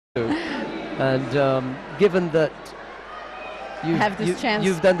And given that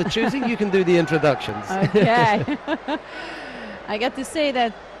you've done the choosing, you can do the introductions. Okay. I got to say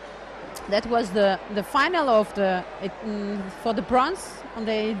that was the final of for the bronze on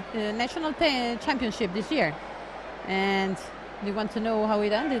the national championship this year. And you want to know how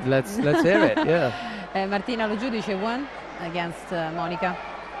it ended? Let's hear it. Yeah. Martina Giudice won against Monica,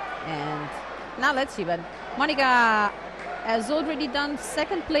 and now let's see. But Monica has already done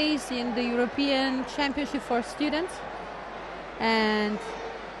second place in the European Championship for students, and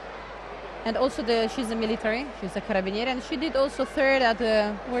also she's a military, she's a carabiniere, and she did also third at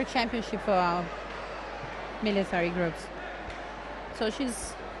the World Championship for military groups. So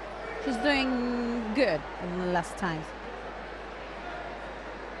she's doing good in the last times.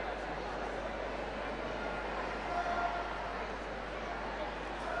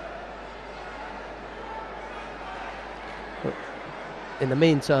 In the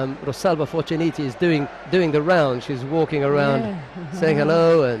meantime, Rosalba Forceniti is doing the round. She's walking around, saying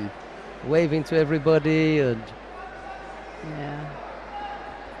hello and waving to everybody, and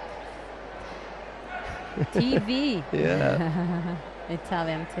TV. Yeah.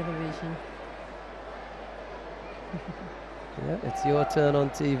 Italian television. Yeah, it's your turn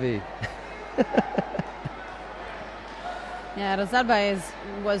on TV. Yeah, Rosalba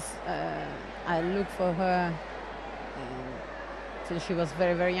was I looked for her since she was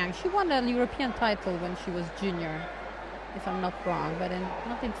very, very young. She won a European title when she was junior, if I'm not wrong, but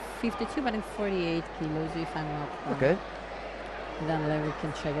not in 52, but in 48 kilos, if I'm not wrong. Okay. Then we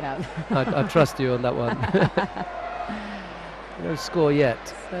can check it out. I trust you on that one. No score yet.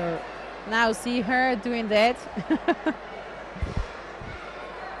 So now see her doing that.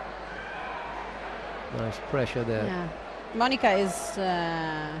 Nice pressure there. Yeah. Monica is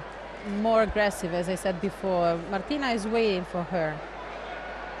more aggressive, as I said before. Martina is waiting for her.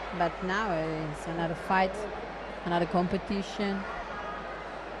 But now it's another fight, another competition.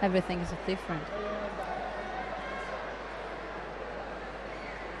 Everything is different.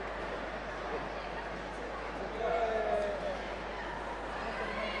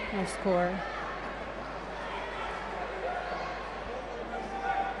 No score.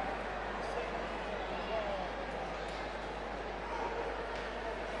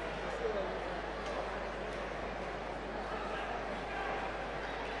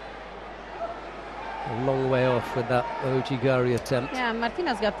 A long way off with that Ouchigari attempt. Yeah,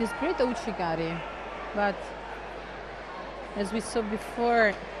 Martina's got this great Ouchigari, but as we saw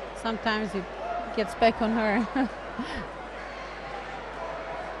before, sometimes it gets back on her.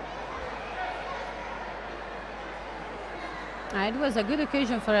 It was a good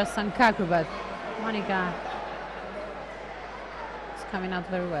occasion for a Sankaku, but Monica is coming out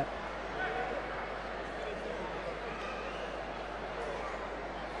very well.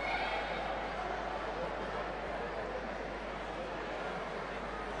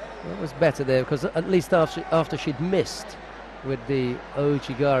 It was better there because at least after she'd missed with the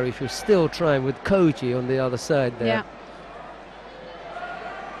Ouchigari, she was still trying with Koji on the other side there. Yeah.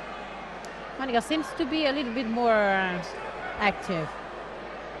 Monica seems to be a little bit more active.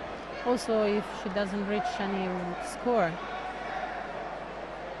 Also, if she doesn't reach any score,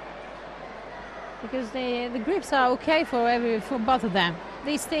 because the grips are okay for both of them.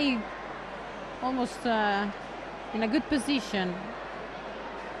 They stay almost in a good position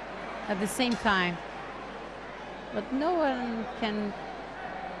at the same time, but no one can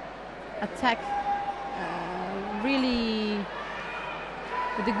attack really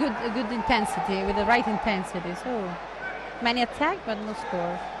with a good intensity, with the right intensity. So many attack, but no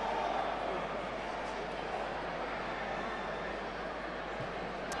score.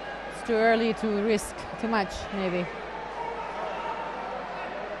 It's too early to risk too much, maybe.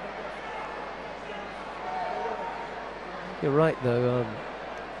 You're right, though.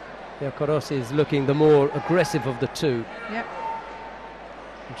 Iacorossi is looking the more aggressive of the two. Yep.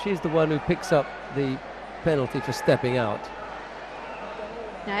 And she's the one who picks up the penalty for stepping out.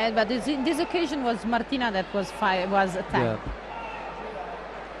 Yeah, but this occasion was Martina that was attacked. Yeah.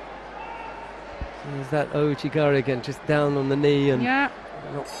 There's that Ouchigari again, just down on the knee and not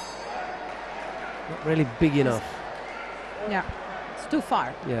really big enough. Yeah, it's too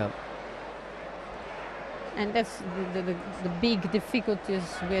far. Yeah. And that's the big difficulties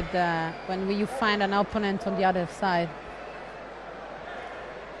with when you find an opponent on the other side.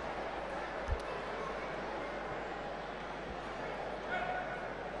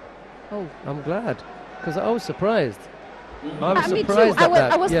 Oh, I'm glad, because I was surprised. I was me surprised too. at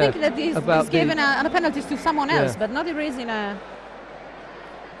that. I was thinking that he's given a penalty to someone else, Yeah. but not erasing a.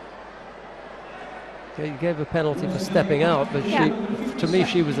 Okay, you gave a penalty for stepping out, but Yeah. to me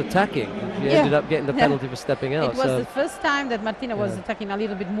she was attacking. She ended up getting the penalty for stepping out. It was the first time that Martina was attacking a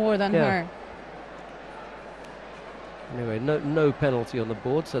little bit more than her. Anyway, no penalty on the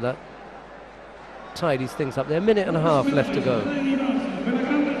board, so that tidies things up there. A minute and a half left to go.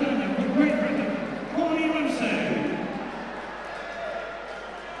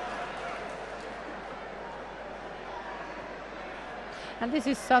 And this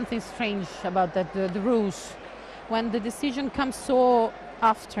is something strange about that, the rules. When the decision comes so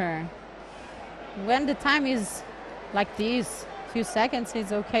after, when the time is like this, few seconds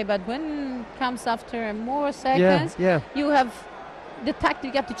is okay, but when it comes after more seconds, you have the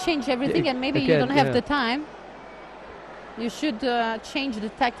tactic, you have to change everything, and maybe you don't have the time. You should change the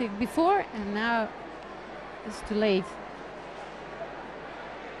tactic before, and now it's too late.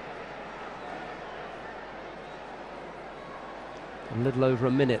 A little over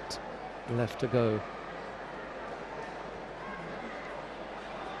a minute left to go.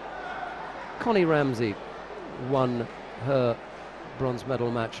 Connie Ramsey won her bronze medal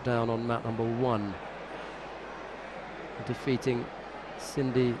match down on mat number 1, defeating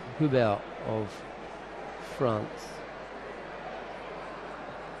Cindy Hubert of France.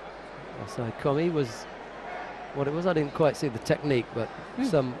 Osai Komi was what it was. I didn't quite see the technique, but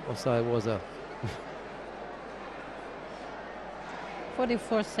some Osai was a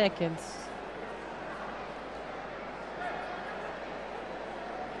 44 seconds.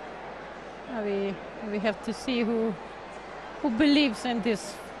 We have to see who believes in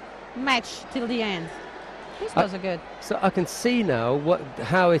this match till the end. This was a good. So I can see now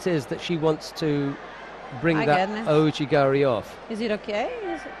how it is that she wants to bring that Ouchigari off. Is it okay?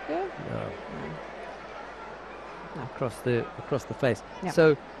 Is it good? No. Across the face. Yeah.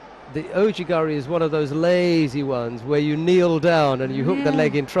 So the Ouchigari is one of those lazy ones where you kneel down and you hook the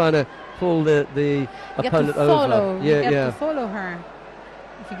leg in, trying to pull the opponent over. You have to follow her.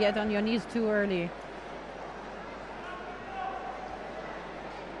 If you get on your knees too early.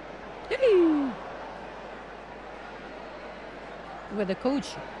 With the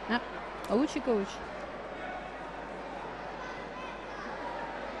coach. Ouchi coach.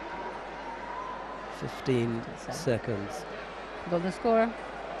 seconds. Golden score.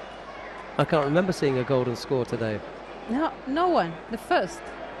 I can't remember seeing a golden score today. No one. The first.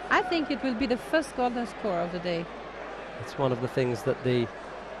 I think it will be the first golden score of the day. It's one of the things that the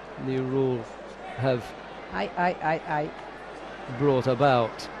new rules have brought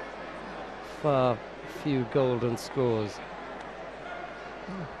about. Far few golden scores.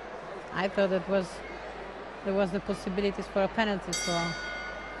 I thought there was the possibilities for a penalty score.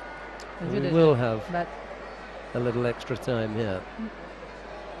 We will have a little extra time here.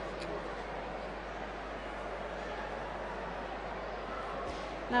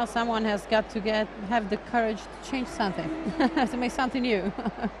 Now someone has got to have the courage to change something, to make something new.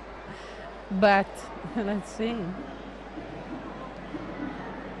 But let's see.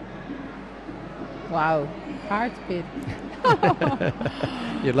 Wow, heartbeat.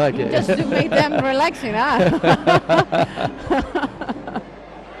 You like it? Just to make them relaxing, huh?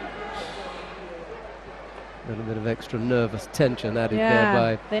 A little bit of extra nervous tension added there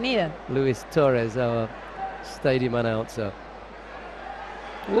by they need it. Luis Torres, our stadium announcer.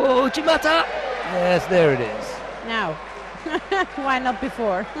 Whoa, Chimata! Yes, there it is. Now, why not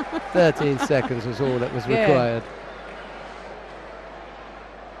before? 13 seconds was all that was required.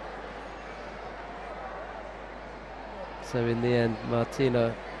 So in the end,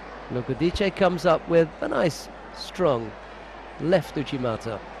 Martina Giudice comes up with a nice, strong left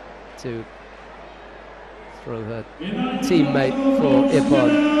Uchimata to throw her teammate for Ippon.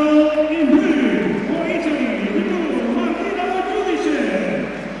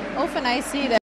 Often I see that